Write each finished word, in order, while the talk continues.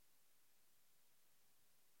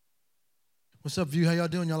What's up, View? How y'all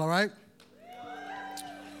doing? Y'all all right?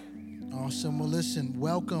 Awesome. Well, listen,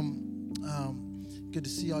 welcome. Good to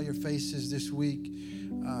see all your faces this week.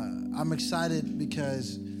 I'm excited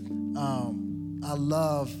because I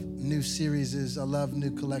love new series. I love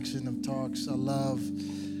new collection of talks. I love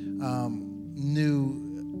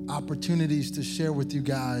new opportunities to share with you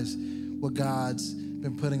guys what God's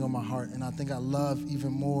been putting on my heart. And I think I love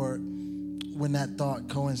even more when that thought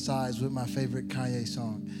coincides with my favorite Kanye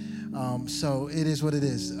song. So it is what it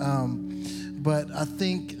is. But I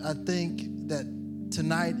think that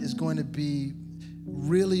tonight is going to be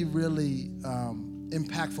really, really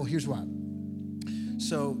impactful. Here's why.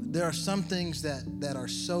 So there are some things that are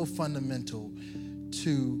so fundamental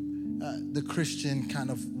to the Christian kind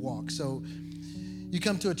of walk. So you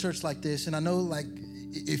come to a church like this, and I know, like,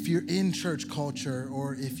 if you're in church culture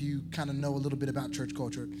or if you kind of know a little bit about church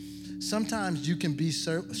culture, sometimes you can be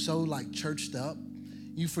so like churched up,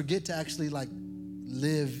 you forget to actually like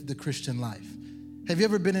live the Christian life. Have you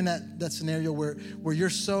ever been in that scenario where you're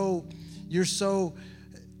so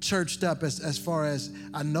churched up as far as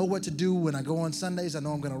I know what to do when I go on Sundays. I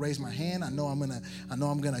know I'm going to raise my hand. I know I'm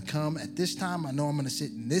going to come at this time. I know I'm going to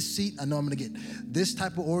sit in this seat. I know I'm going to get this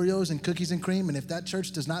type of Oreos and cookies and cream. And if that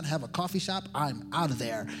church does not have a coffee shop, I'm out of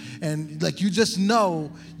there. And like you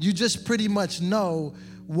just pretty much know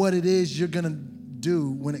what it is you're going to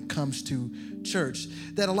do when it comes to church.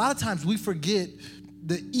 That a lot of times we forget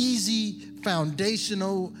the easy,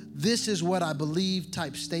 foundational, this is what I believe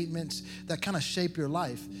type statements that kind of shape your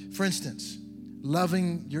life. For instance,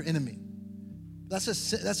 loving your enemy. That's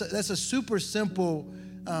a super simple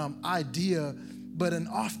idea, but an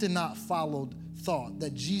often not followed thought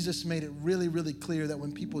that Jesus made it really, really clear that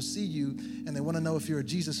when people see you and they want to know if you're a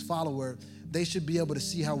Jesus follower, they should be able to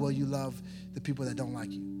see how well you love the people that don't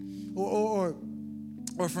like you. Or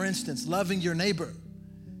for instance, loving your neighbor.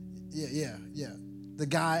 Yeah. The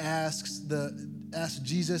guy asks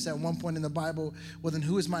Jesus at one point in the Bible, well, then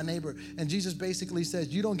who is my neighbor? And Jesus basically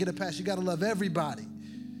says, you don't get a pass. You got to love everybody.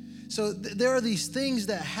 So there are these things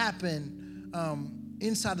that happen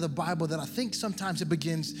inside of the Bible that I think sometimes it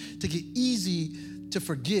begins to get easy to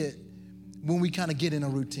forget when we kind of get in a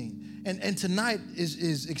routine. And tonight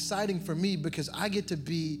is exciting for me because I get to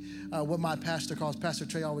be what my pastor calls, Pastor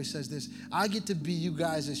Trey always says this, I get to be you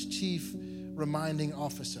guys' chief reminding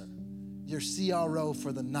officer, your CRO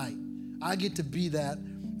for the night. I get to be that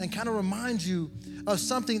and kind of remind you of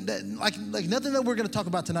something that like nothing that we're going to talk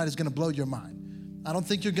about tonight is going to blow your mind. I don't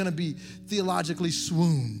think you're going to be theologically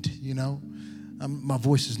swooned, you know. My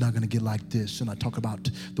voice is not going to get like this and I talk about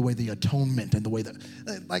the way the atonement and the way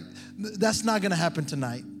that's not going to happen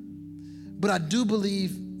tonight. But I do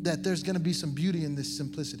believe that there's going to be some beauty in this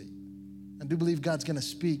simplicity. I do believe God's going to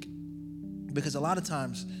speak because a lot of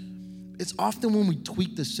times it's often when we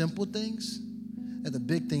tweak the simple things that the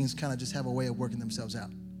big things kind of just have a way of working themselves out.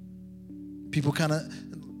 People kind of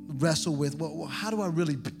wrestle with, well, how do I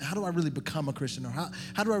really become a Christian? Or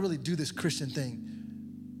how do I really do this Christian thing?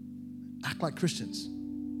 Act like Christians.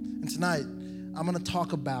 And tonight, I'm going to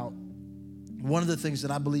talk about one of the things that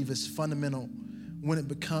I believe is fundamental when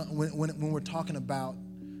we're talking about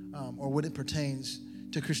or when it pertains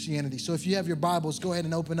to Christianity. So if you have your Bibles, go ahead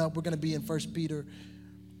and open up. We're going to be in 1 Peter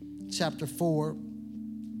chapter 4.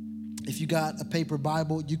 If you got a paper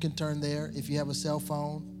Bible, you can turn there. If you have a cell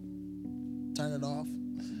phone, turn it off.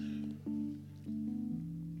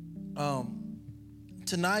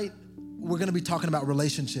 Tonight, we're going to be talking about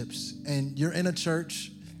relationships. And you're in a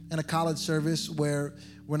church, in a college service where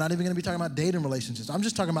we're not even going to be talking about dating relationships. I'm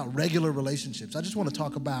just talking about regular relationships. I just want to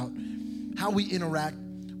talk about how we interact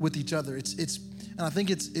with each other. And I think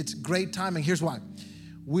it's great timing. Here's why.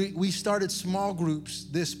 We started small groups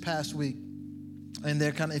this past week. And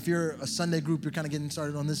they're kind of, if you're a Sunday group, you're kind of getting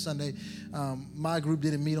started on this Sunday. My group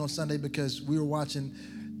didn't meet on Sunday because we were watching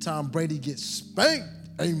Tom Brady get spanked.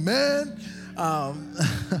 Amen.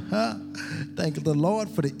 Thank the Lord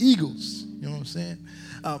for the Eagles. You know what I'm saying?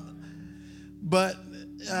 But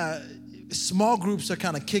small groups are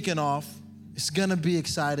kind of kicking off. It's going to be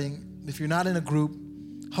exciting. If you're not in a group,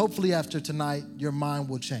 hopefully after tonight, your mind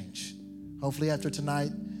will change. Hopefully after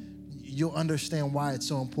tonight, you'll understand why it's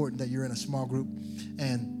so important that you're in a small group,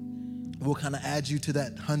 and we'll kind of add you to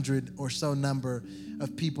that 100 or so number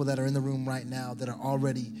of people that are in the room right now that are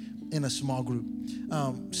already in a small group.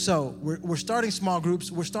 So we're starting small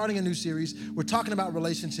groups. We're starting a new series. We're talking about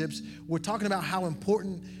relationships. We're talking about how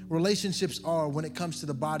important relationships are when it comes to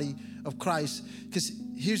the body of Christ. Because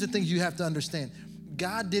here's the thing you have to understand.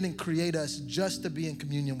 God didn't create us just to be in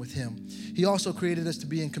communion with him. He also created us to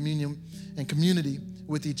be in communion and community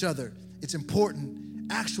with each other. It's important.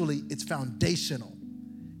 Actually, it's foundational.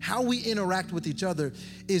 how we interact with each other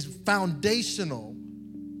is foundational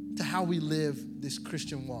to how we live this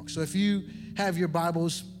Christian walk. So if you have your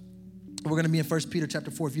Bibles, we're going to be in 1 Peter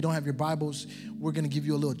chapter 4. If you don't have your Bibles, we're going to give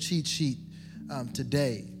you a little cheat sheet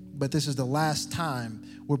today. But this is the last time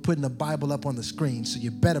we're putting the Bible up on the screen, so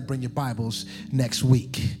you better bring your Bibles next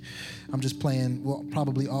week. I'm just playing. We'll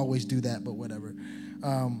probably always do that, but whatever.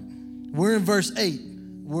 We're in verse 8.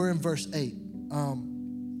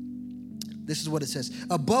 This is what it says.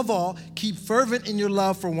 Above all, keep fervent in your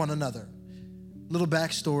love for one another. Little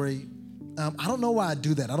backstory. I don't know why I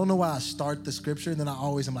do that. I don't know why I start the scripture and then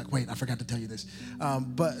I'm like, wait, I forgot to tell you this.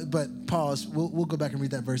 But pause. We'll go back and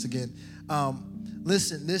read that verse again.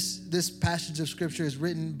 Listen, this passage of scripture is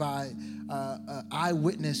written by an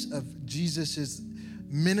eyewitness of Jesus'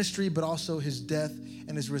 ministry, but also his death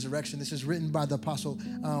and his resurrection. This is written by the apostle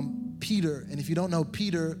Peter. And if you don't know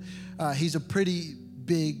Peter, he's a pretty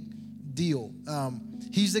big deal.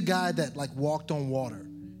 He's the guy that like walked on water.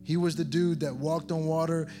 He was the dude that walked on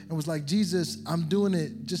water and was like, Jesus, I'm doing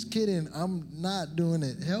it. Just kidding. I'm not doing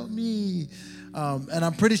it. Help me. And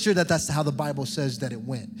I'm pretty sure that that's how the Bible says that it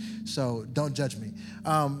went. So don't judge me.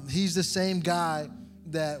 He's the same guy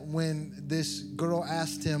that when this girl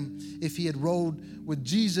asked him if he had rode with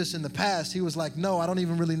Jesus in the past, he was like, no, I don't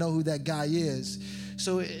even really know who that guy is.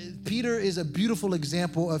 So Peter is a beautiful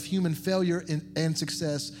example of human failure and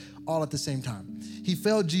success all at the same time. He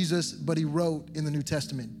failed Jesus, but he wrote in the New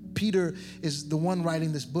Testament. Peter is the one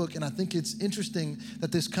writing this book, and I think it's interesting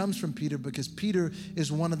that this comes from Peter because Peter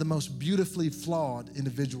is one of the most beautifully flawed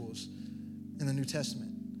individuals in the New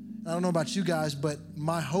Testament. I don't know about you guys, but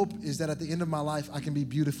my hope is that at the end of my life, I can be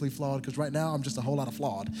beautifully flawed because right now I'm just a whole lot of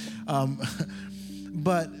flawed.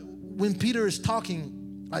 But when Peter is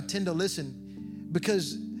talking, I tend to listen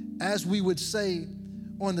because as we would say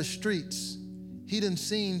on the streets, he done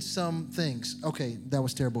seen some things. Okay, that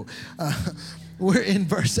was terrible. We're in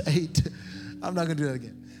verse 8. I'm not going to do that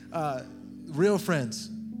again. Real friends,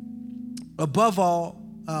 above all,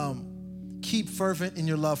 keep fervent in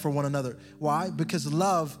your love for one another. Why? Because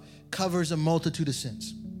love covers a multitude of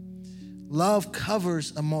sins. Love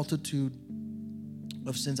covers a multitude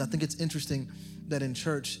of sins. I think it's interesting that in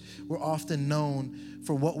church, we're often known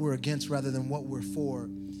for what we're against rather than what we're for.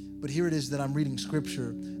 But here it is that I'm reading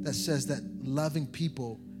scripture that says that loving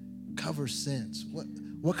people covers sins.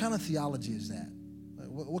 What kind of theology is that?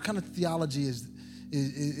 What kind of theology is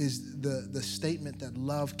the statement that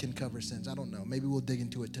love can cover sins? I don't know. Maybe we'll dig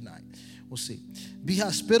into it tonight. We'll see. Be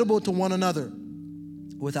hospitable to one another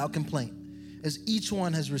without complaint. As each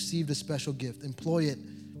one has received a special gift, employ it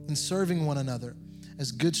in serving one another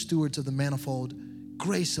as good stewards of the manifold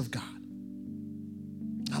grace of God.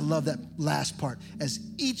 I love that last part. As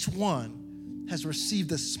each one has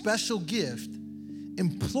received a special gift,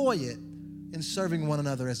 employ it in serving one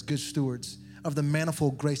another as good stewards of the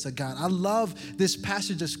manifold grace of God. I love this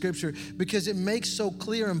passage of scripture because it makes so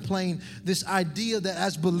clear and plain this idea that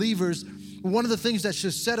as believers, one of the things that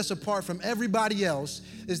should set us apart from everybody else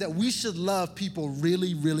is that we should love people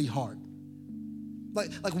really, really hard.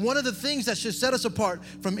 Like one of the things that should set us apart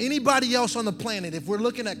from anybody else on the planet, if we're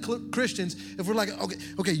looking at Christians, if we're like,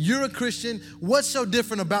 okay, you're a Christian, what's so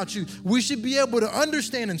different about you? We should be able to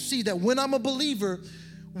understand and see that when I'm a believer,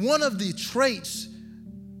 one of the traits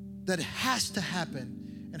that has to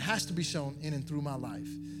happen and has to be shown in and through my life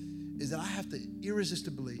is that I have to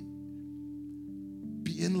irresistibly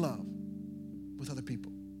be in love with other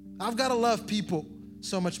people. I've got to love people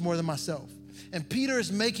so much more than myself. And Peter is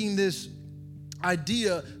making this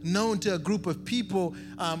idea known to a group of people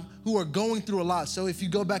who are going through a lot. So if you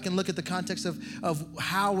go back and look at the context of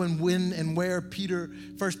how and when and where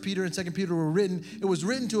First Peter and Second Peter were written, it was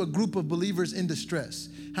written to a group of believers in distress.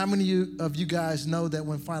 How many of you guys know that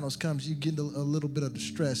when finals comes, you get a little bit of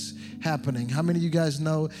distress happening? How many of you guys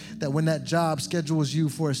know that when that job schedules you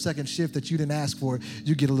for a second shift that you didn't ask for,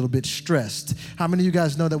 you get a little bit stressed? How many of you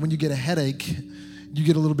guys know that when you get a headache, you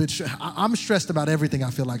get a little bit, I'm stressed about everything,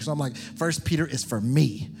 I feel like. So I'm like, First Peter is for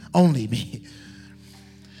me, only me.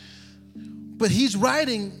 But he's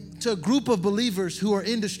writing to a group of believers who are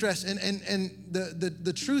in distress. And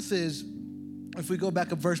the truth is, if we go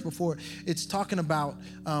back a verse before, it's talking about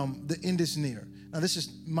the end is near. Now this is,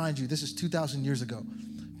 mind you, this is 2,000 years ago.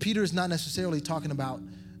 Peter is not necessarily talking about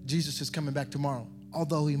Jesus is coming back tomorrow,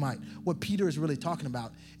 although he might. What Peter is really talking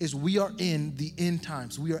about is we are in the end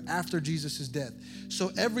times. We are after Jesus' death.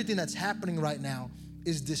 So everything that's happening right now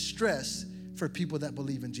is distress for people that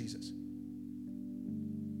believe in Jesus.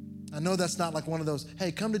 I know that's not like one of those,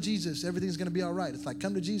 hey, come to Jesus, everything's going to be all right. It's like,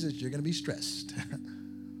 come to Jesus, you're going to be stressed.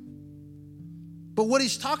 But what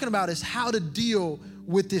he's talking about is how to deal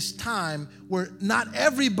with this time where not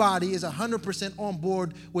everybody is 100% on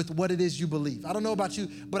board with what it is you believe. I don't know about you,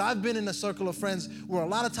 but I've been in a circle of friends where a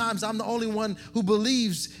lot of times I'm the only one who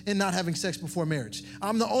believes in not having sex before marriage.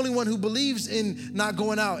 I'm the only one who believes in not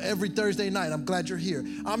going out every Thursday night. I'm glad you're here.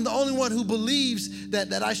 I'm the only one who believes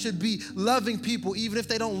that I should be loving people even if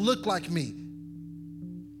they don't look like me.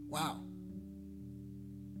 Wow.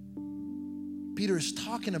 Peter is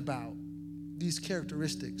talking about these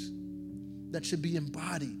characteristics that should be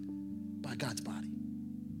embodied by God's body.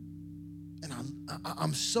 And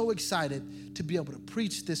I'm so excited to be able to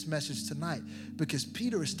preach this message tonight because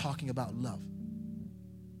Peter is talking about love.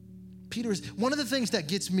 One of the things that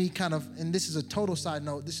gets me kind of, and this is a total side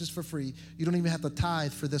note, this is for free. You don't even have to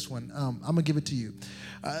tithe for this one. I'm going to give it to you.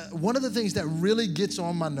 One of the things that really gets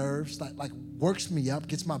on my nerves, like works me up,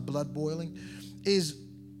 gets my blood boiling, is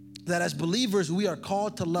that as believers, we are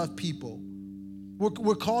called to love people.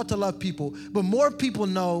 We're called to love people, but more people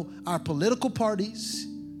know our political parties.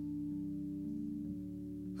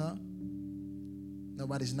 Huh?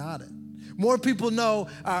 Nobody's nodding. More people know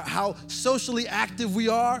how socially active we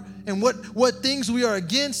are and what things we are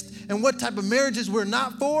against and what type of marriages we're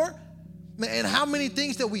not for and how many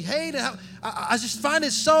things that we hate. And I just find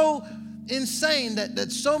it so insane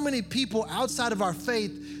that so many people outside of our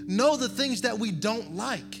faith know the things that we don't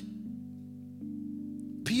like.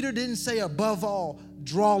 Peter didn't say, above all,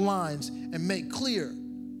 draw lines and make clear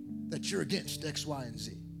that you're against X, Y, and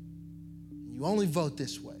Z. You only vote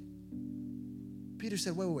this way. Peter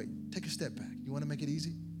said, wait, take a step back. You want to make it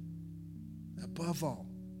easy? Above all,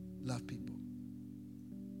 love people.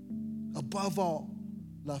 Above all,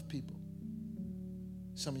 love people.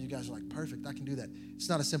 Some of you guys are like, perfect, I can do that. It's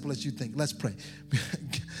not as simple as you think. Let's pray.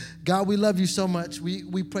 God, we love you so much.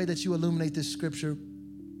 We pray that you illuminate this scripture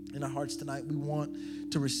in our hearts tonight. We want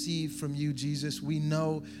to receive from you, Jesus. We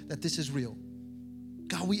know that this is real.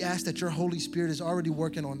 God, we ask that your Holy Spirit is already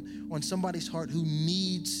working on somebody's heart who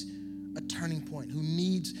needs a turning point, who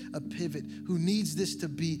needs a pivot, who needs this to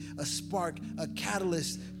be a spark, a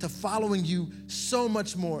catalyst to following you so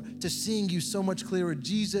much more, to seeing you so much clearer.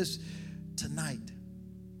 Jesus, tonight,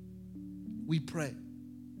 we pray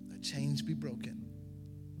that chains be broken,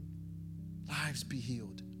 lives be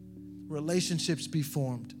healed, relationships be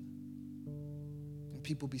formed,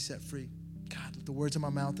 people be set free. God, let the words of my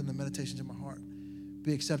mouth and the meditations of my heart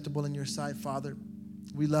be acceptable in your sight, Father.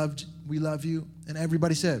 We love you. And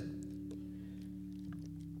everybody said,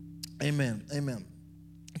 amen, amen.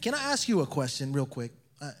 Can I ask you a question real quick?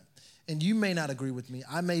 And you may not agree with me.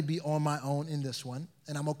 I may be on my own in this one,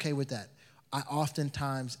 and I'm okay with that. I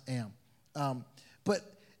oftentimes am. But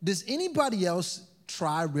does anybody else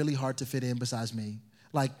try really hard to fit in besides me?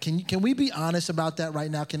 Like, can we be honest about that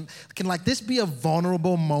right now? Can like this be a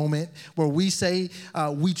vulnerable moment where we say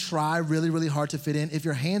we try really, really hard to fit in? If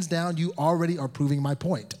you're hands down, you already are proving my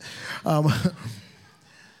point. Am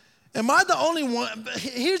I the only one?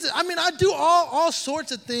 I do all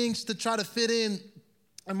sorts of things to try to fit in.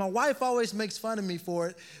 And my wife always makes fun of me for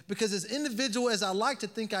it because as individual as I like to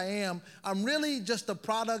think I am, I'm really just a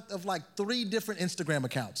product of like 3 different Instagram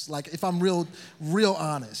accounts. Like if I'm real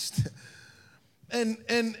honest.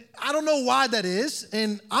 And I don't know why that is,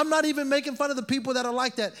 and I'm not even making fun of the people that are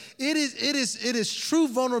like that. It is true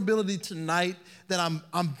vulnerability tonight that I'm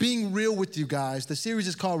being real with you guys. The series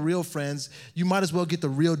is called Real Friends. You might as well get the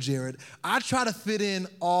real Jared. I try to fit in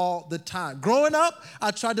all the time. Growing up,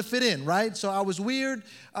 I tried to fit in, right? So I was weird.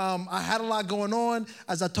 I had a lot going on.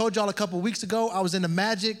 As I told y'all a couple weeks ago, I was into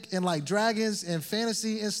magic and like dragons and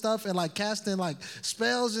fantasy and stuff and like casting like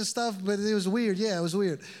spells and stuff, but it was weird. Yeah, it was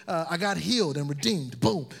weird. I got healed and redeemed.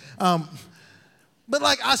 Boom. But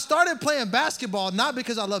like I started playing basketball, not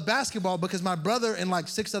because I love basketball, because my brother and like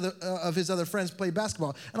 6 other of his other friends played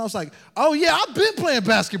basketball. And I was like, oh yeah, I've been playing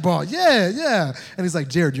basketball. Yeah. And he's like,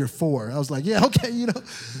 Jared, you're 4. I was like, yeah, okay,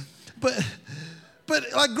 But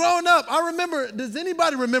like growing up, I remember, does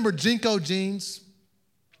anybody remember Jinko jeans?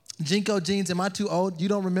 Jinko jeans, am I too old? You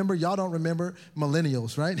don't remember? Y'all don't remember?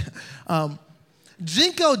 Millennials, right?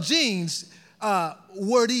 Jinko jeans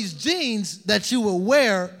were these jeans that you would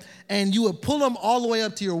wear and you would pull them all the way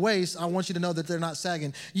up to your waist. I want you to know that they're not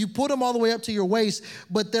sagging. You put them all the way up to your waist,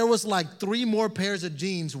 but there was like 3 more pairs of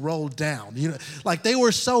jeans rolled down. Like they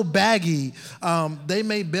were so baggy, they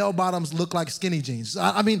made bell bottoms look like skinny jeans.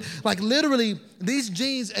 I mean, like literally, These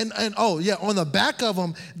jeans, and oh yeah, on the back of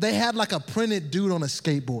them, they had like a printed dude on a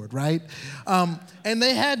skateboard, right? And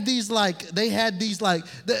they had these like,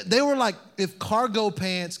 they were like, if cargo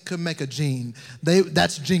pants could make a jean,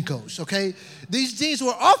 that's JNCOs, okay? These jeans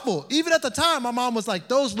were awful. Even at the time, my mom was like,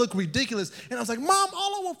 those look ridiculous. And I was like, Mom,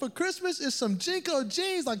 all I want for Christmas is some JNCO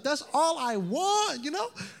jeans. Like, that's all I want, you know?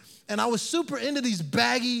 And I was super into these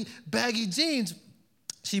baggy jeans.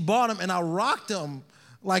 She bought them, and I rocked them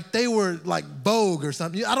like they were like Vogue or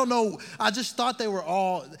something. I don't know. I just thought they were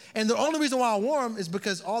all, and the only reason why I wore them is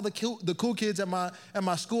because all the cool kids at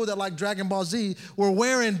my school that like Dragon Ball Z were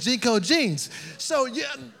wearing JNCO jeans. So yeah,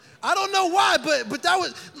 I don't know why, but that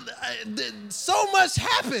was, so much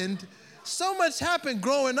happened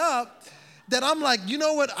growing up that I'm like, you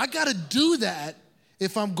know what? I got to do that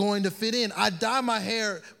if I'm going to fit in. I dyed my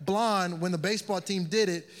hair blonde when the baseball team did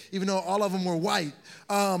it, even though all of them were white.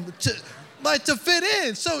 To fit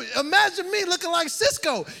in. So imagine me looking like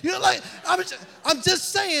Cisco. You know, like, I'm just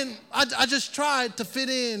saying, I just tried to fit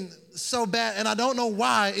in so bad, and I don't know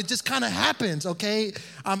why. It just kind of happens, okay?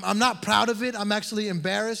 I'm not proud of it. I'm actually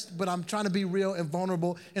embarrassed, but I'm trying to be real and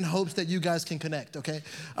vulnerable in hopes that you guys can connect, okay?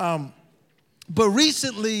 But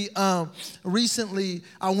recently, I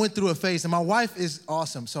went through a phase, and my wife is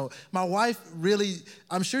awesome. So my wife really,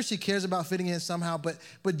 I'm sure she cares about fitting in somehow, but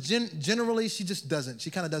generally she just doesn't. She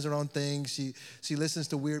kind of does her own thing. She listens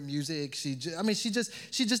to weird music. She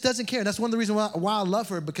just doesn't care. And that's one of the reasons why I love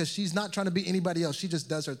her, because she's not trying to be anybody else. She just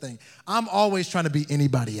does her thing. I'm always trying to be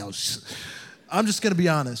anybody else. I'm just going to be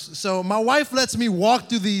honest. So my wife lets me walk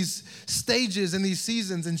through these stages and these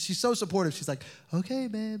seasons, and she's so supportive. She's like, okay,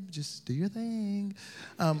 babe, just do your thing.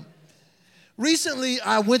 Recently,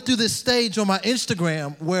 I went through this stage on my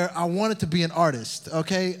Instagram where I wanted to be an artist,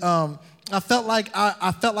 okay? I felt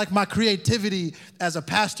like my creativity as a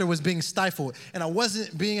pastor was being stifled, and I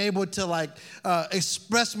wasn't being able to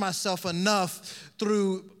express myself enough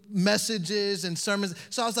through messages and sermons.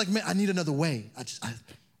 So I was like, man, I need another way.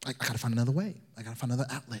 I got to find another way. I got to find another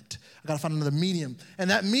outlet. I got to find another medium. And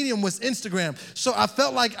that medium was Instagram. So I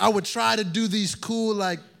felt like I would try to do these cool,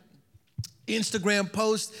 Instagram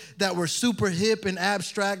posts that were super hip and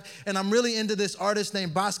abstract. And I'm really into this artist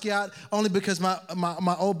named Basquiat, only because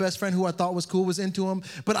my old best friend who I thought was cool was into him.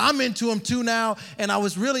 But I'm into him too now, and I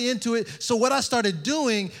was really into it. So what I started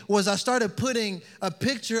doing was I started putting a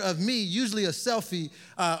picture of me, usually a selfie,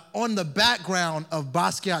 on the background of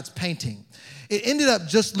Basquiat's painting. It ended up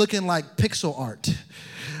just looking like pixel art.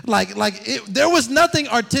 There was nothing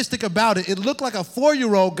artistic about it. It looked like a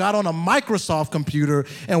 4-year-old got on a Microsoft computer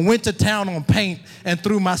and went to town on paint and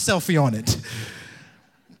threw my selfie on it.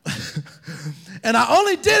 And I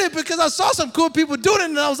only did it because I saw some cool people doing it,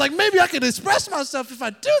 and I was like, maybe I could express myself if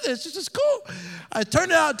I do this. This is cool. It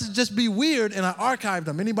turned out to just be weird, and I archived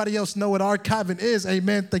them. Anybody else know what archiving is?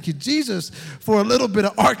 Amen. Thank you, Jesus, for a little bit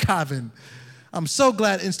of archiving. I'm so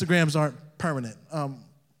glad Instagrams aren't permanent.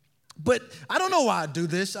 But I don't know why I do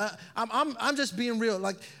this. I'm just being real.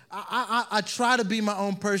 I try to be my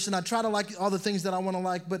own person. I try to like all the things that I want to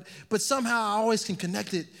like, but somehow I always can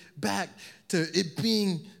connect it back to it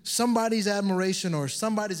being somebody's admiration or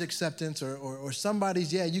somebody's acceptance or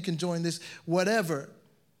somebody's, yeah, you can join this, whatever.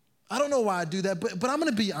 I don't know why I do that, but I'm going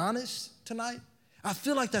to be honest tonight. I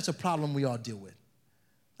feel like that's a problem we all deal with.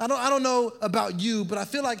 I don't know about you, but I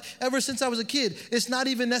feel like ever since I was a kid, it's not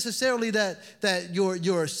even necessarily that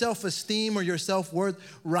your self-esteem or your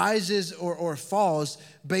self-worth rises or falls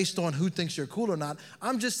based on who thinks you're cool or not.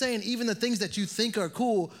 I'm just saying even the things that you think are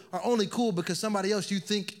cool are only cool because somebody else you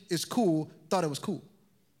think is cool thought it was cool.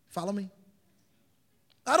 Follow me?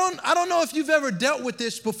 I don't know if you've ever dealt with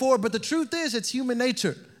this before, but the truth is it's human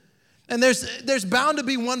nature. And there's bound to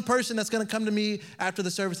be one person that's going to come to me after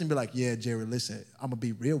the service and be like, yeah, Jerry, listen, I'm going to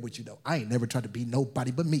be real with you, though. I ain't never tried to be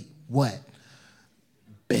nobody but me. What?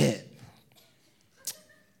 Bet.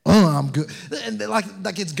 I'm good. And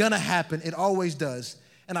like it's going to happen. It always does.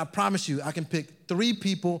 And I promise you, I can pick 3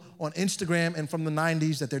 people on Instagram and from the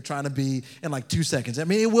 90s that they're trying to be in 2 seconds. I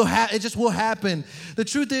mean, it just will happen. The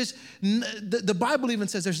truth is, the Bible even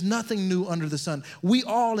says there's nothing new under the sun. We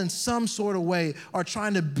all, in some sort of way, are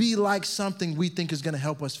trying to be like something we think is going to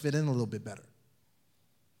help us fit in a little bit better.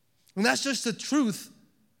 And that's just the truth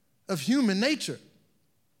of human nature.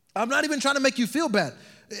 I'm not even trying to make you feel bad.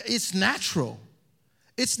 It's natural.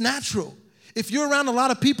 It's natural. If you're around a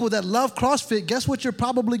lot of people that love CrossFit, guess what you're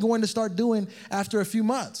probably going to start doing after a few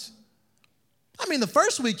months? I mean, the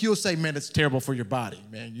first week you'll say, man, it's terrible for your body,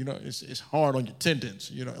 man. You know, it's hard on your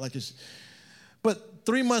tendons, you know, but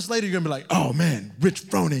 3 months later, you're going to be like, oh, man, Rich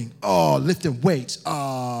Froning, lifting weights,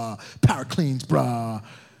 power cleans, brah.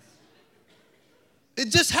 It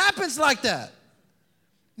just happens like that.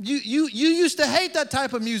 You used to hate that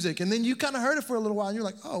type of music, and then you kind of heard it for a little while, and you're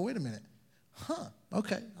like, oh, wait a minute. Huh,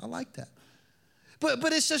 okay, I like that.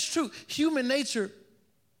 But it's just true. Human nature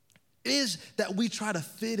is that we try to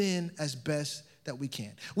fit in as best that we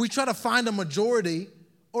can. We try to find a majority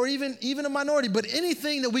or even a minority, but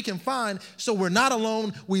anything that we can find so we're not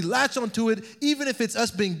alone, we latch onto it. Even if it's us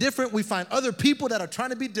being different, we find other people that are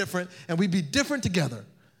trying to be different, and we be different together.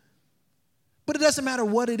 But it doesn't matter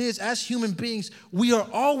what it is. As human beings, we are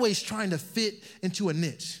always trying to fit into a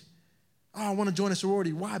niche. Oh, I want to join a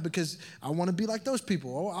sorority. Why? Because I want to be like those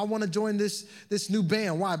people. Oh, I want to join this new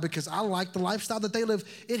band. Why? Because I like the lifestyle that they live.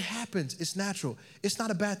 It happens. It's natural. It's not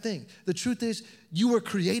a bad thing. The truth is, you were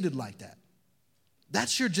created like that.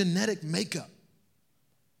 That's your genetic makeup.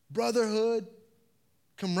 Brotherhood,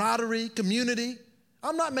 camaraderie, community.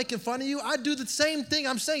 I'm not making fun of you. I do the same thing.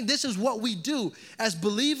 I'm saying this is what we do. As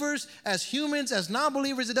believers, as humans, as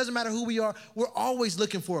non-believers, it doesn't matter who we are, we're always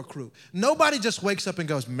looking for a crew. Nobody just wakes up and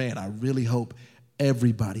goes, man, I really hope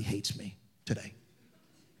everybody hates me today.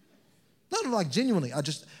 No, like genuinely,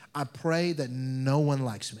 I pray that no one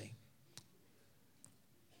likes me.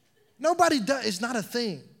 Nobody does. It's not a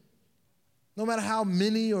thing. No matter how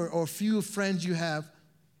many or few friends you have,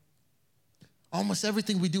 almost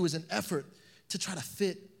everything we do is an effort to try to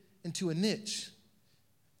fit into a niche.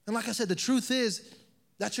 And like I said, the truth is,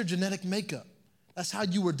 that's your genetic makeup. That's how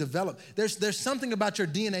you were developed. There's something about your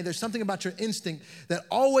DNA, there's something about your instinct that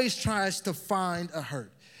always tries to find a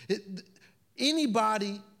herd.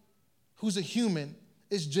 Anybody who's a human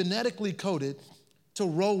is genetically coded to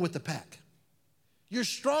roll with the pack. You're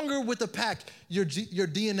stronger with the pack, your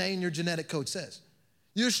DNA and your genetic code says.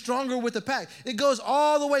 You're stronger with the pack. It goes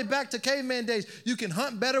all the way back to caveman days. You can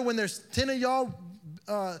hunt better when there's 10 of y'all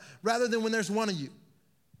rather than when there's one of you.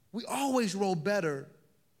 We always roll better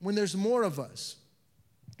when there's more of us.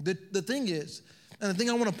 The thing is, and the thing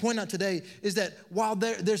I want to point out today is that while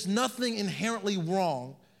there's nothing inherently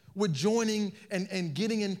wrong with joining and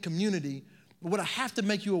getting in community, what I have to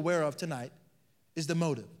make you aware of tonight is the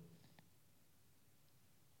motive.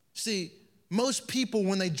 See, most people,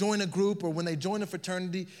 when they join a group or when they join a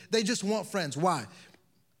fraternity, they just want friends. Why?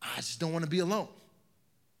 I just don't want to be alone.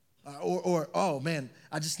 Or oh, man,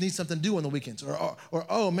 I just need something to do on the weekends. Or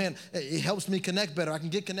oh, man, it helps me connect better. I can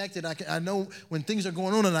get connected. I know when things are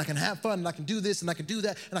going on, and I can have fun, and I can do this, and I can do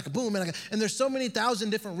that, and I can boom, and there's so many thousand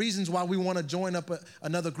different reasons why we want to join up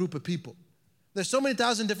another group of people. There's so many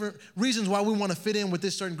thousand different reasons why we want to fit in with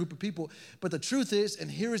this certain group of people. But the truth is, and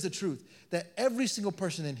here is the truth, that every single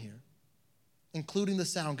person in here, including the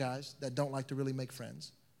sound guys that don't like to really make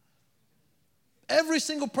friends, every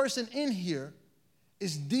single person in here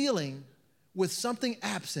is dealing with something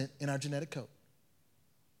absent in our genetic code.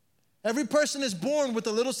 Every person is born with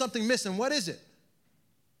a little something missing. What is it?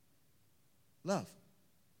 Love.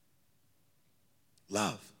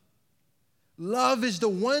 Love. Love is the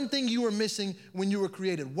one thing you were missing when you were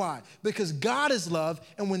created. Why? Because God is love,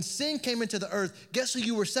 and when sin came into the earth, guess who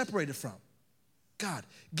you were separated from? God.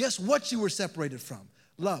 Guess what you were separated from?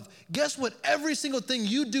 Love. Guess what every single thing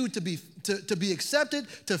you do to be accepted,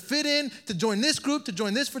 to fit in, to join this group, to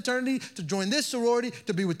join this fraternity, to join this sorority,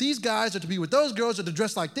 to be with these guys or to be with those girls or to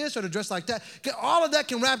dress like this or to dress like that, all of that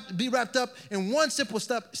can be wrapped up in one simple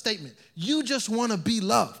statement. You just want to be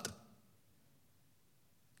loved.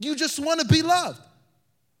 You just want to be loved.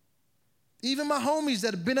 Even my homies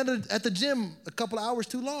that have been at the gym a couple of hours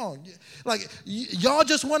too long, like y'all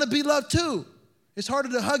just want to be loved too. It's harder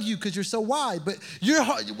to hug you because you're so wide, but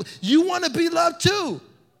you want to be loved too.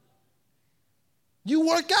 You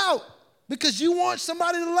work out because you want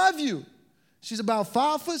somebody to love you. She's about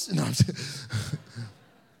 5 foot. No, I'm just,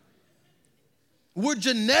 we're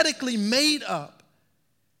genetically made up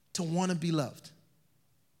to want to be loved.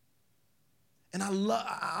 And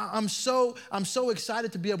I'm so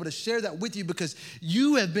excited to be able to share that with you because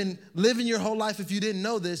you have been living your whole life, if you didn't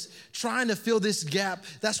know this, trying to fill this gap.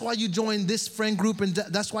 That's why you join this friend group, and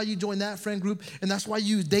that's why you join that friend group, and that's why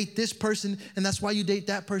you date this person, and that's why you date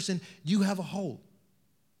that person. You have a hole.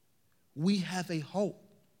 We have a hole.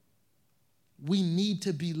 We need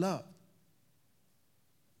to be loved.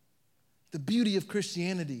 The beauty of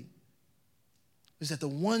Christianity is that the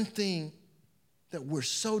one thing that we're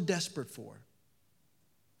so desperate for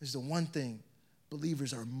is the one thing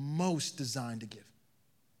believers are most designed to give.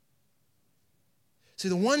 See,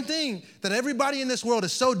 the one thing that everybody in this world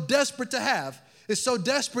is so desperate to have, is so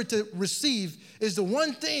desperate to receive, is the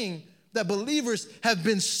one thing that believers have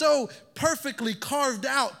been so perfectly carved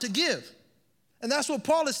out to give. And that's what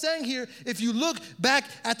Paul is saying here. If you look back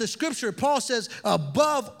at the scripture, Paul says,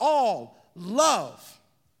 above all, love.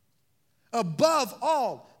 Above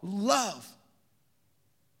all, love.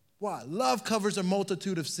 Why? Love covers a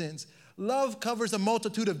multitude of sins. Love covers a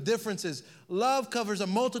multitude of differences. Love covers a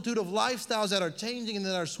multitude of lifestyles that are changing and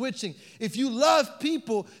that are switching. If you love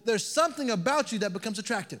people, there's something about you that becomes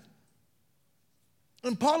attractive.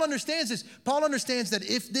 And Paul understands this. Paul understands that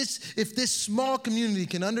if this small community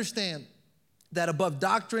can understand that above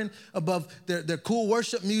doctrine, above their cool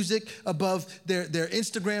worship music, above their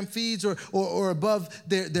Instagram feeds or above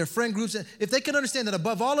their friend groups, if they can understand that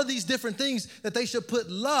above all of these different things, that they should put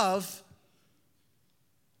loving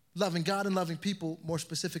God and loving people more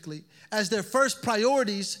specifically, as their first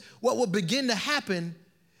priorities, what will begin to happen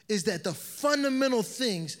is that the fundamental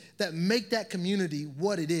things that make that community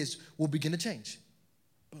what it is will begin to change.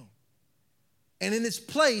 Boom. And in its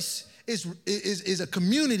place is a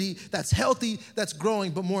community that's healthy, that's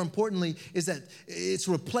growing, but more importantly is that it's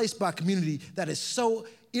replaced by a community that is so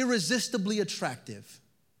irresistibly attractive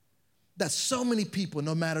that so many people,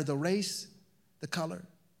 no matter the race, the color,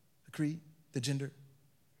 the creed, the gender,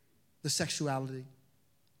 the sexuality,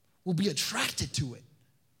 will be attracted to it.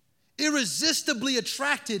 Irresistibly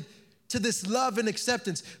attracted to this love and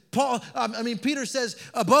acceptance. Peter says,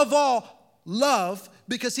 above all, love,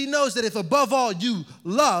 because he knows that if above all you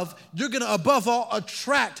love, you're going to above all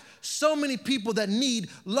attract so many people that need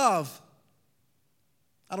love.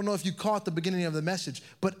 I don't know if you caught the beginning of the message,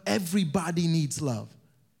 but everybody needs love.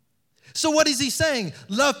 So what is he saying?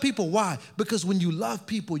 Love people. Why? Because when you love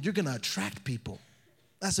people, you're going to attract people.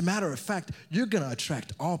 As a matter of fact, you're going to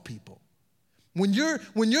attract all people. When you're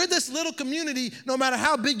this little community, no matter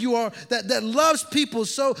how big you are, that loves people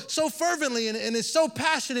so fervently and is so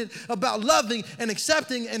passionate about loving and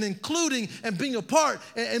accepting and including and being a part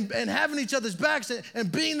and having each other's backs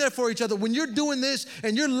and being there for each other, when you're doing this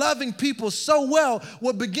and you're loving people so well,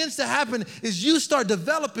 what begins to happen is you start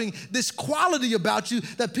developing this quality about you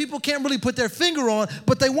that people can't really put their finger on,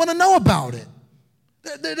 but they want to know about it.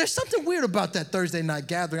 There's something weird about that Thursday night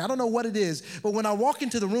gathering. I don't know what it is, but when I walk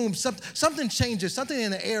into the room, something changes, something in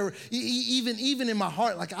the air, even in my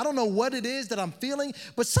heart. Like, I don't know what it is that I'm feeling,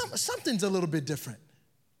 but something's a little bit different.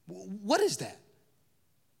 What is that?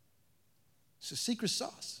 It's a secret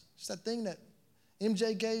sauce. It's that thing that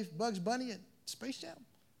MJ gave Bugs Bunny at Space Jam.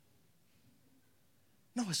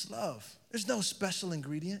 No, it's love. There's no special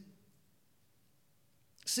ingredient.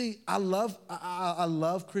 See, I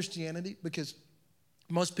love Christianity because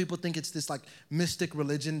most people think it's this like mystic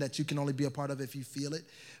religion that you can only be a part of if you feel it.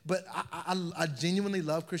 But I genuinely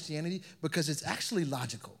love Christianity because it's actually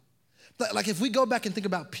logical. Like if we go back and think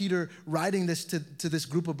about Peter writing this to this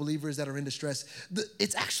group of believers that are in distress,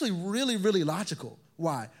 it's actually really, really logical.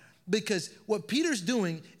 Why? Because what Peter's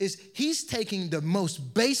doing is he's taking the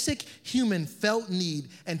most basic human felt need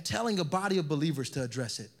and telling a body of believers to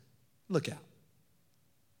address it. Look out.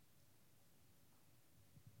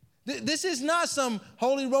 This is not some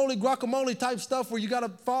holy roly guacamole type stuff where you got to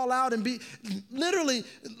fall out and be, literally,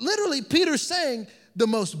 Peter's saying the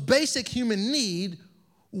most basic human need,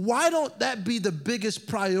 why don't that be the biggest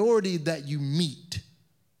priority that you meet?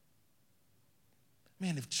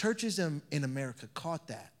 Man, if churches in America caught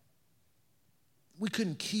that, we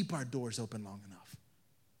couldn't keep our doors open long enough.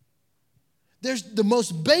 There's the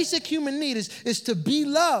most basic human need is to be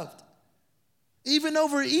loved, even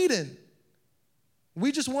over eating.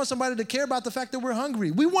 We just want somebody to care about the fact that we're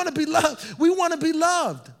hungry. We want to be loved. We want to be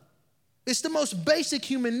loved. It's the most basic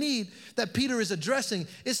human need that Peter is addressing.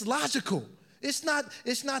 It's logical. It's not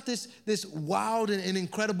this wild and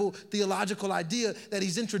incredible theological idea that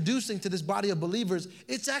he's introducing to this body of believers.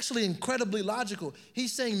 It's actually incredibly logical.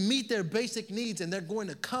 He's saying meet their basic needs and they're going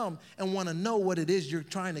to come and want to know what it is you're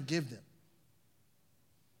trying to give them.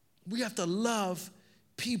 We have to love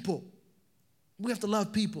people. We have to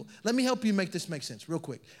love people. Let me help you make this make sense real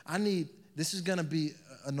quick. This is going to be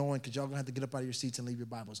annoying because y'all going to have to get up out of your seats and leave your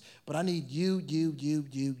Bibles. But I need you.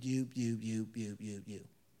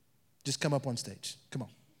 Just come up on stage. Come on.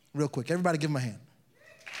 Real quick. Everybody give them a hand.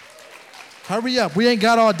 Hurry up. We ain't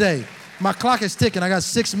got all day. My clock is ticking. I got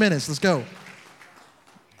 6 minutes. Let's go.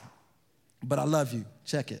 But I love you.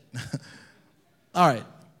 Check it. All right.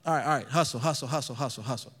 Hustle.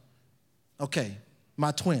 Okay. My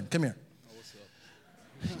twin. Come here.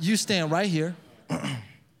 You stand right here.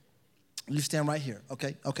 You stand right here.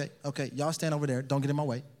 Okay. Y'all stand over there. Don't get in my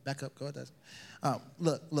way. Back up. Go ahead.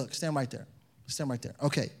 Look. Stand right there.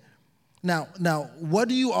 Okay. Now, what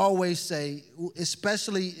do you always say,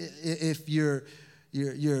 especially if you're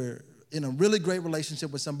in a really great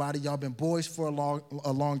relationship with somebody, y'all been boys for a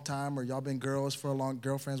long time, or y'all been girls for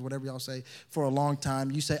girlfriends, whatever y'all say, for a long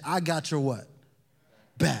time. You say, I got your what?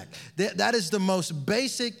 Back. That is the most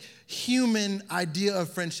basic human idea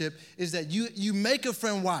of friendship, is that you make a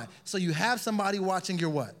friend. Why? So you have somebody watching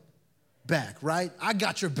your what? back, right? I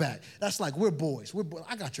got your back. That's like we're boys.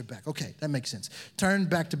 I got your back. Okay, that makes sense. Turn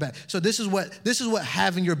back to back. So this is what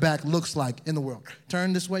having your back looks like in the world.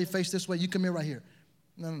 Turn this way, face this way. You come here right here.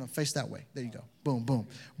 No, face that way. There you go. Boom, boom.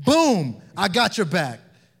 Boom, I got your back.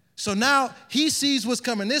 So now he sees what's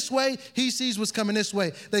coming this way. He sees what's coming this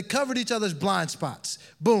way. They covered each other's blind spots.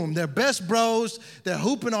 Boom, they're best bros. They're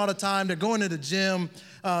hooping all the time. They're going to the gym.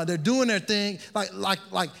 They're doing their thing.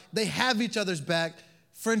 Like they have each other's back.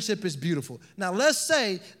 Friendship is beautiful. Now, let's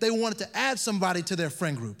say they wanted to add somebody to their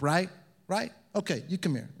friend group, right? Right? Okay, you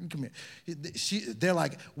come here. You come here. They're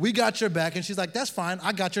like, we got your back. And she's like, that's fine.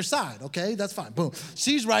 I got your side. Okay, that's fine. Boom.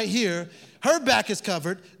 She's right here. Her back is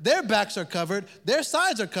covered. Their backs are covered. Their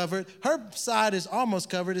sides are covered. Her side is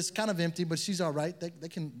almost covered. It's kind of empty, but she's all right. They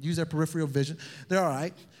can use their peripheral vision. They're all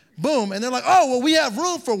right. Boom. And they're like, oh, well, we have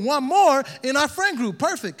room for one more in our friend group.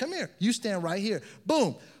 Perfect. Come here. You stand right here.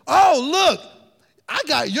 Boom. Oh, look. I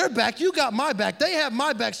got your back, you got my back, they have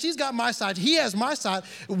my back, she's got my side, he has my side.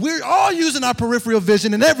 We're all using our peripheral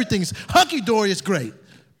vision and everything's hunky-dory, it's great.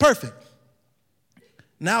 Perfect.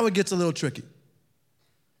 Now it gets a little tricky.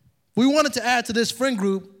 We wanted to add to this friend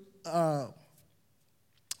group, what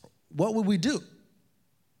would we do?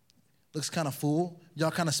 Looks kind of full. Y'all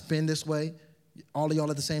kind of spin this way. All of y'all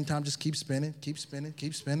at the same time, just keep spinning, keep spinning,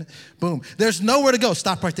 keep spinning. Boom. There's nowhere to go.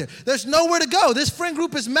 Stop right there. There's nowhere to go. This friend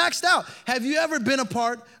group is maxed out. Have you ever been a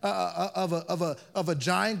part of a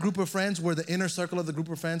giant group of friends where the inner circle of the group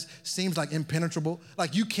of friends seems like impenetrable?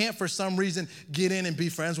 Like you can't for some reason get in and be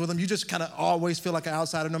friends with them. You just kind of always feel like an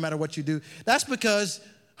outsider no matter what you do. That's because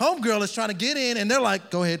homegirl is trying to get in and they're like,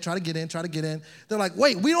 go ahead, try to get in, try to get in. They're like,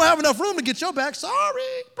 wait, we don't have enough room to get your back. Sorry.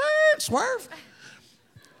 Swerve.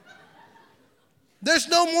 There's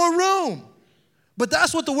no more room. But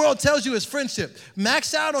that's what the world tells you is friendship.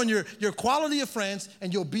 Max out on your quality of friends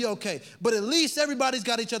and you'll be okay. But at least everybody's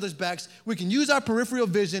got each other's backs. We can use our peripheral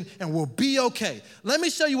vision and we'll be okay. Let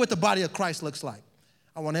me show you what the body of Christ looks like.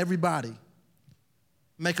 I want everybody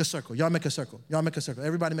make a circle. Y'all make a circle. Y'all make a circle.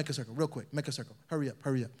 Everybody make a circle real quick. Make a circle. Hurry up,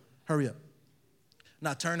 hurry up, hurry up.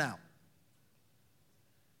 Now turn out.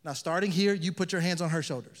 Now starting here, you put your hands on her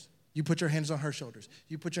shoulders. You put your hands on her shoulders.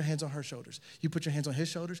 You put your hands on her shoulders. You put your hands on his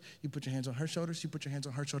shoulders. You put your hands on her shoulders. You put your hands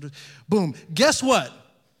on her shoulders. Boom. Guess what?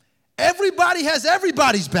 Everybody has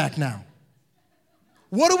everybody's back now.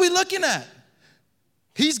 What are we looking at?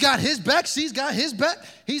 He's got his back. She's got his back.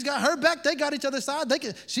 He's got her back. They got each other's side.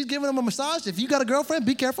 She's giving him a massage. If you got a girlfriend,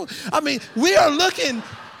 be careful. I mean, we are looking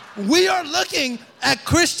at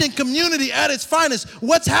Christian community at its finest.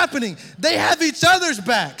 What's happening? They have each other's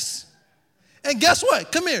backs. And guess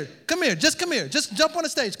what? Come here, just come here. Just jump on the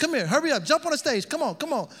stage. Come here, hurry up, jump on the stage. Come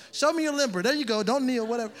on. Show me your limber. There you go, don't kneel,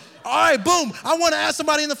 whatever. All right, boom, I want to ask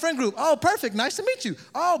somebody in the friend group. Oh, perfect, nice to meet you.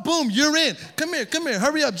 Oh, boom, you're in. Come here,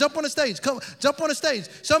 hurry up, jump on the stage. Jump on the stage.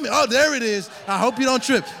 Show me, oh, there it is. I hope you don't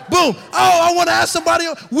trip. Boom, oh, I want to ask somebody.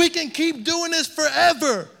 We can keep doing this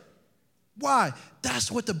forever. Why?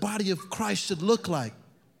 That's what the body of Christ should look like,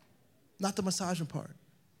 not the massaging part.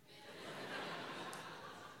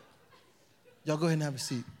 Y'all go ahead and have a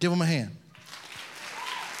seat. Give them a hand.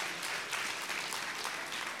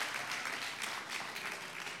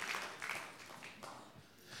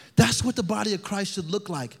 That's what the body of Christ should look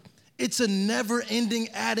like. It's a never-ending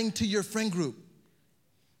adding to your friend group.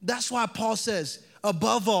 That's why Paul says,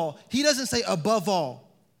 above all, he doesn't say above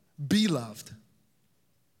all, be loved.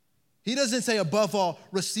 He doesn't say above all,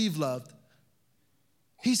 receive love.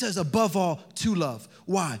 He says, above all, to love.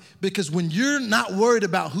 Why? Because when you're not worried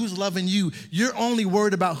about who's loving you, you're only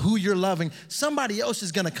worried about who you're loving. Somebody else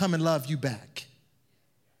is going to come and love you back.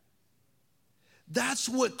 That's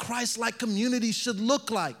what Christ-like community should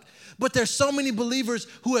look like. But there's so many believers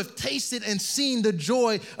who have tasted and seen the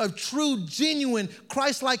joy of true, genuine,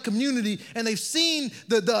 Christ-like community, and they've seen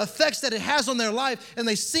the effects that it has on their life, and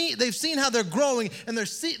they've seen how they're growing, and they've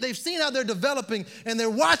seen how they're developing, and they're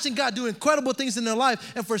watching God do incredible things in their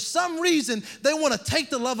life, and for some reason, they want to take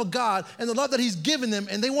the love of God and the love that he's given them,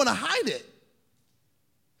 and they want to hide it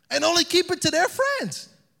and only keep it to their friends.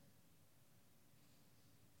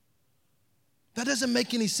 That doesn't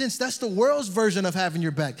make any sense. That's the world's version of having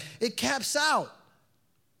your back. It caps out.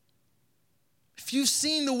 If you've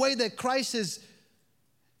seen the way that Christ has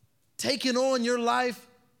taken on your life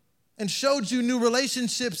and showed you new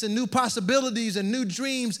relationships and new possibilities and new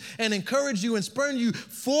dreams and encouraged you and spurred you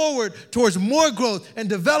forward towards more growth and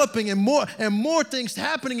developing and more things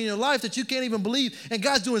happening in your life that you can't even believe. And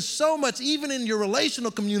God's doing so much even in your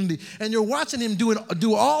relational community, and you're watching him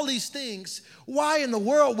do all these things. Why in the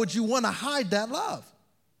world would you want to hide that love?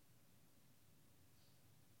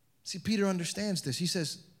 See, Peter understands this. He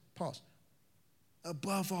says, pause,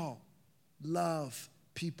 above all, love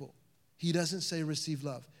people. He doesn't say receive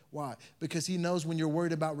love. Why? Because he knows when you're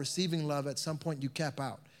worried about receiving love, at some point you cap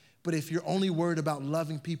out. But if you're only worried about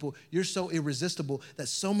loving people, you're so irresistible that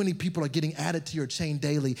so many people are getting added to your chain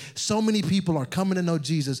daily. So many people are coming to know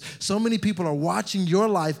Jesus. So many people are watching your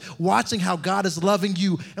life, watching how God is loving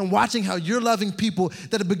you and watching how you're loving people,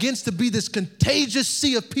 that it begins to be this contagious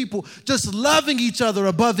sea of people just loving each other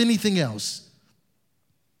above anything else.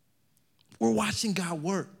 We're watching God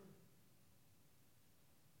work.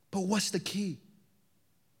 But what's the key?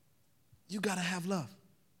 You got to have love.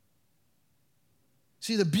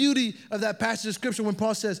 See, the beauty of that passage of scripture when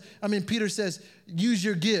Peter says, use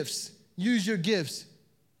your gifts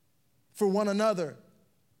for one another,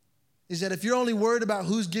 is that if you're only worried about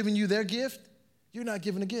who's giving you their gift, you're not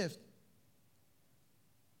giving a gift.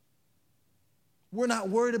 We're not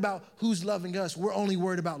worried about who's loving us. We're only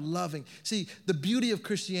worried about loving. See, the beauty of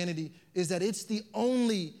Christianity is that it's the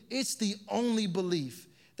only belief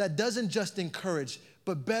that doesn't just encourage,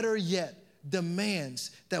 but better yet, demands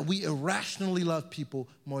that we irrationally love people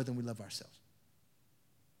more than we love ourselves.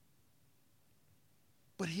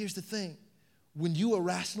 But here's the thing. When you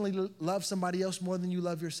irrationally love somebody else more than you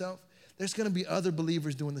love yourself, there's going to be other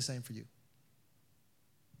believers doing the same for you.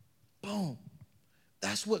 Boom.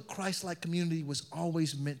 That's what Christ-like community was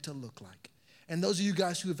always meant to look like. And those of you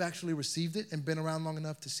guys who have actually received it and been around long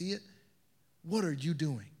enough to see it, what are you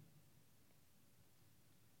doing?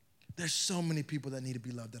 There's so many people that need to be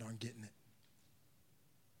loved that aren't getting it.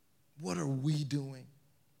 What are we doing?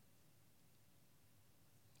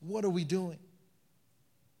 What are we doing?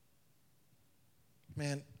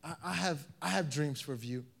 Man, I have dreams for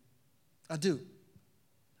View. I do.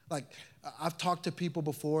 Like, I've talked to people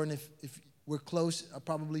before, and if we're close, I'll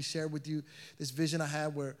probably share with you this vision I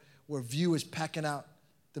have where View is packing out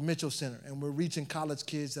the Mitchell Center, and we're reaching college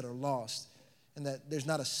kids that are lost, and that there's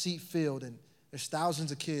not a seat filled, and there's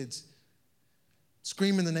thousands of kids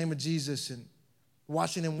screaming the name of Jesus and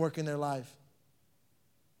watching him work in their life.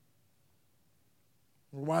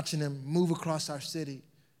 We're watching him move across our city,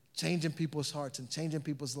 changing people's hearts and changing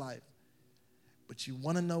people's life. But you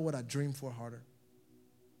want to know what I dream for harder?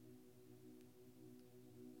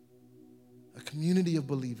 A community of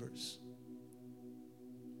believers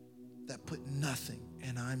that put nothing,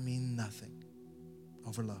 and I mean nothing,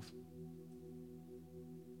 over love.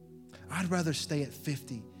 I'd rather stay at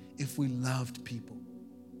 50 if we loved people.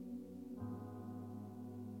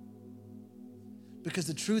 Because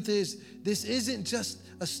the truth is, this isn't just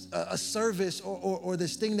a service or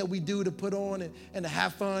this thing that we do to put on and to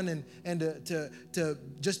have fun and to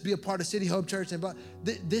just be a part of City Hope Church. And blah.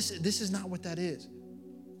 This is not what that is.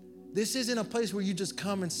 This isn't a place where you just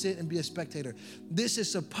come and sit and be a spectator. This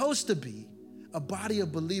is supposed to be a body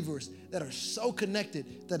of believers that are so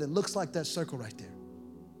connected that it looks like that circle right there.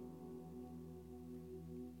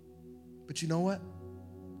 But you know what?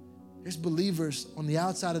 There's believers on the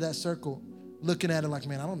outside of that circle looking at it like,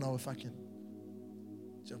 man, I don't know if I can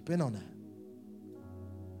jump in on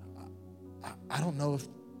that. I don't know if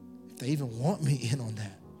they even want me in on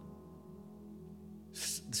that.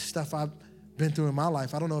 The stuff I've been through in my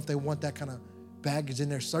life, I don't know if they want that kind of baggage in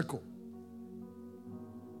their circle.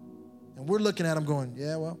 And we're looking at them going,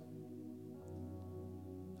 yeah, well,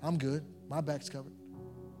 I'm good. My back's covered.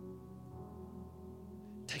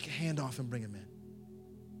 Take a hand off and bring them in.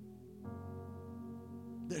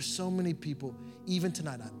 There's so many people, even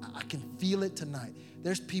tonight, I can feel it tonight.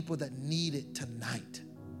 There's people that need it tonight.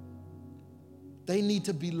 They need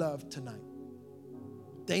to be loved tonight.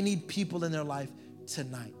 They need people in their life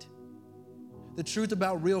tonight. The truth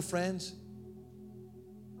about real friends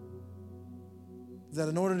is that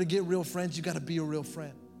in order to get real friends, you got to be a real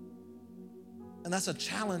friend. And that's a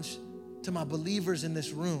challenge to my believers in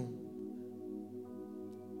this room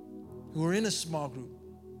who are in a small group,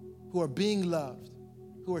 who are being loved,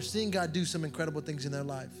 who are seeing God do some incredible things in their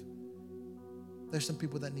life. There's some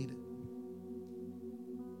people that need it.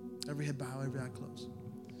 Every head bow, every eye closed.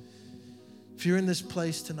 If you're in this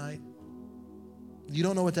place tonight, you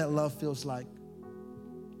don't know what that love feels like.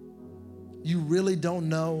 You really don't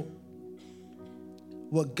know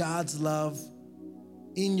what God's love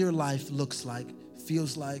in your life looks like,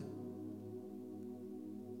 feels like,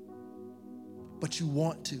 but you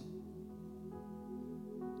want to.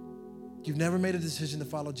 You've never made a decision to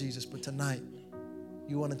follow Jesus, but tonight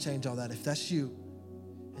you want to change all that. If that's you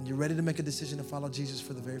and you're ready to make a decision to follow Jesus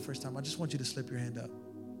for the very first time, I just want you to slip your hand up.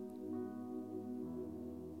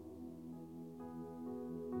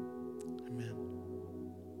 Amen.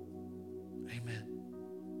 Amen.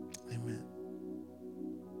 Amen.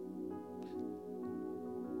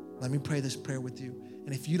 Let me pray this prayer with you.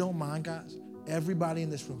 And if you don't mind, guys, Everybody in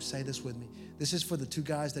this room, say this with me. This is for the 2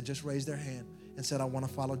 guys that just raised their hand and said, I want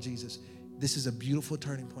to follow Jesus. This is a beautiful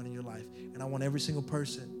turning point in your life. And I want every single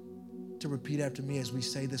person to repeat after me as we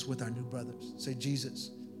say this with our new brothers. Say,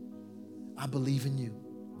 Jesus, I believe in you.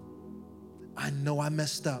 I know I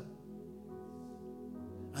messed up.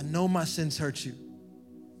 I know my sins hurt you.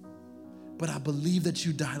 But I believe that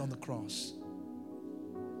you died on the cross.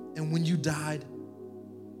 And when you died,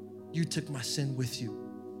 you took my sin with you.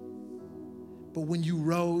 But when you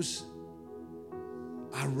rose,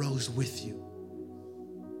 I rose with you.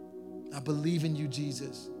 I believe in you,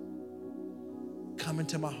 Jesus. Come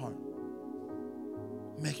into my heart.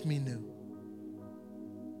 Make me new.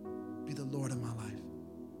 Be the Lord of my life.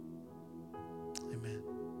 Amen.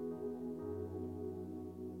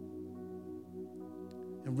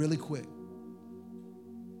 And really quick,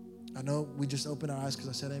 I know we just opened our eyes because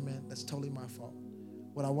I said amen. That's totally my fault.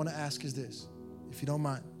 What I want to ask is this. If you don't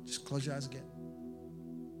mind, just close your eyes again.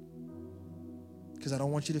 Because I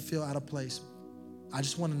don't want you to feel out of place. I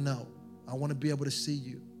just want to know. I want to be able to see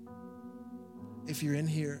you. If you're in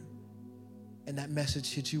here and that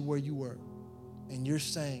message hit you where you were, and you're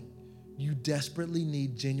saying you desperately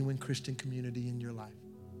need genuine Christian community in your life,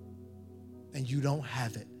 and you don't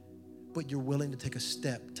have it, but you're willing to take a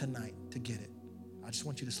step tonight to get it, I just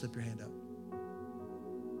want you to slip your hand up.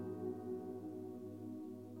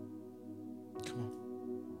 Come on.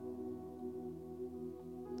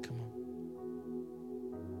 Come on.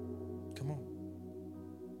 Come on.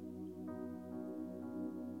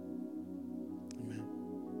 Amen.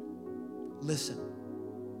 Listen,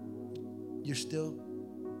 you're still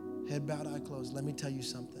head bowed, eye closed. Let me tell you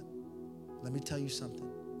something. Let me tell you something.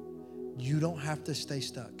 You don't have to stay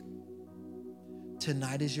stuck.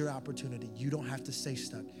 Tonight is your opportunity. You don't have to stay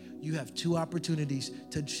stuck. You have 2 opportunities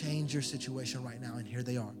to change your situation right now, and here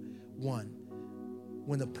they are. 1,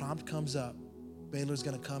 when the prompt comes up, Baylor's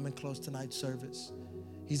going to come and close tonight's service.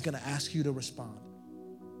 He's going to ask you to respond.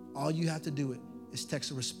 All you have to do is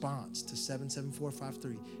text a response to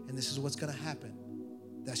 77453, and this is what's going to happen.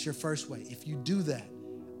 That's your first way. If you do that,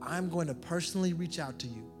 I'm going to personally reach out to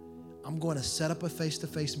you. I'm going to set up a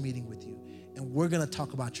face-to-face meeting with you, and we're going to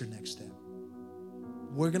talk about your next step.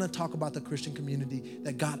 We're going to talk about the Christian community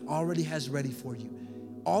that God already has ready for you.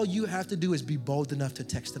 All you have to do is be bold enough to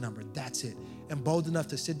text the number. That's it. And bold enough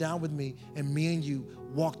to sit down with me and you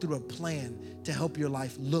walk through a plan to help your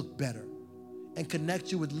life look better and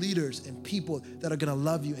connect you with leaders and people that are going to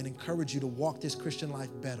love you and encourage you to walk this Christian life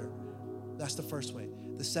better. That's the first way.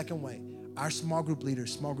 The second way, our small group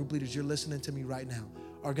leaders, you're listening to me right now,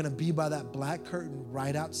 are going to be by that black curtain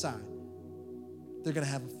right outside. They're going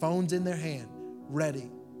to have phones in their hand,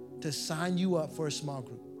 ready to sign you up for a small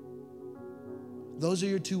group. Those are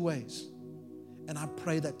your 2 ways. And I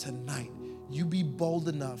pray that tonight you be bold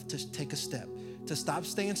enough to take a step, to stop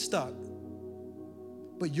staying stuck,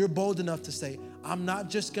 but you're bold enough to say, I'm not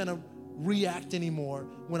just gonna react anymore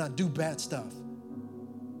when I do bad stuff.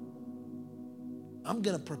 I'm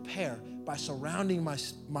gonna prepare by surrounding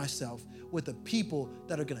myself with the people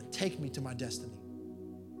that are gonna take me to my destiny.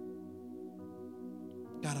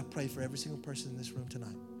 God, I pray for every single person in this room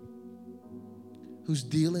tonight who's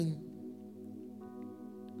dealing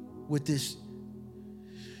with this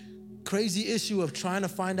crazy issue of trying to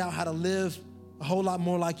find out how to live a whole lot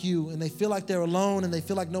more like you, and they feel like they're alone, and they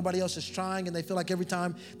feel like nobody else is trying, and they feel like every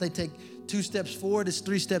time they take 2 steps forward, it's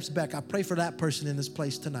 3 steps back. I pray for that person in this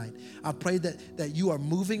place tonight. I pray that you are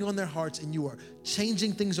moving on their hearts and you are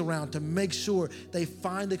changing things around to make sure they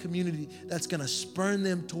find a community that's gonna spurn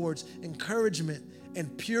them towards encouragement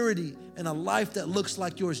and purity and a life that looks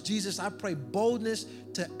like yours. Jesus, I pray boldness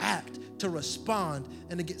to act, to respond,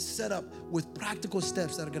 and to get set up with practical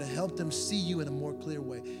steps that are gonna help them see you in a more clear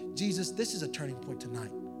way. Jesus, this is a turning point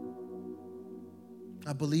tonight.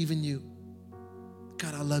 I believe in you.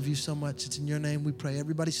 God, I love you so much. It's in your name we pray.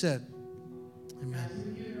 Everybody said, amen.